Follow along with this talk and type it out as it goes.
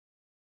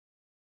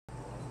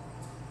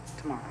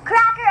tomorrow.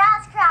 Cracker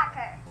ass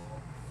cracker.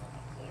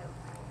 Thank you.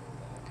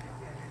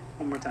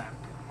 One more time.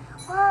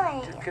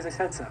 Why? Just because I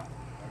said so.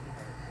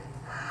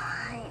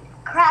 Fine.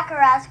 Cracker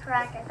ass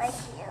cracker. Thank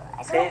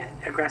you. Say it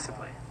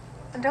aggressively.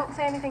 And don't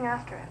say anything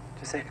after it.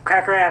 Just say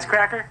cracker ass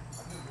cracker.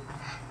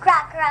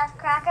 Cracker ass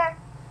cracker.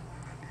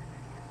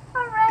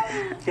 All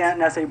right. Yeah,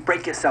 now say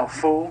break yourself,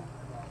 fool.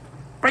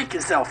 Break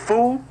yourself,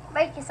 fool.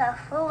 Break yourself,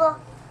 fool.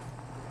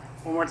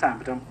 One more time,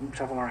 but don't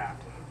shuffle around.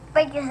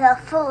 Break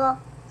yourself, fool.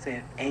 Say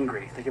it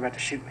angry, like you're about to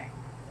shoot me.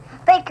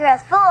 Break your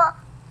ass, fool.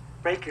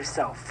 Break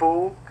yourself,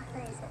 fool. I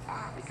thought you said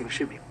ass. You're gonna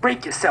shoot me.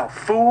 Break yourself,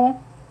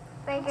 fool.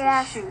 Break your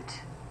ass.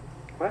 Shoot.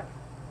 What?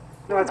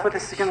 No, that's what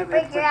this is gonna be.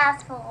 Break your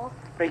ass, fool.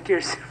 Break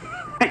your,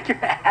 break your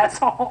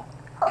asshole.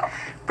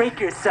 Break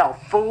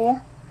yourself,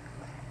 fool.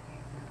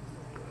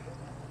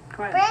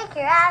 Go ahead. Break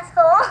your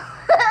asshole.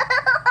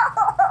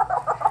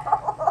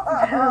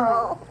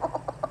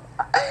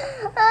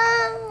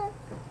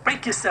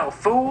 Break yourself,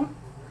 fool.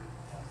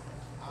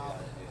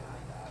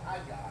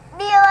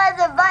 Neil has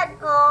a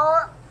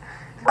butthole.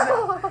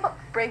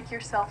 Break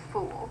yourself,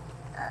 fool.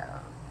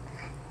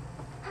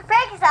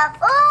 Break yourself,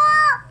 fool.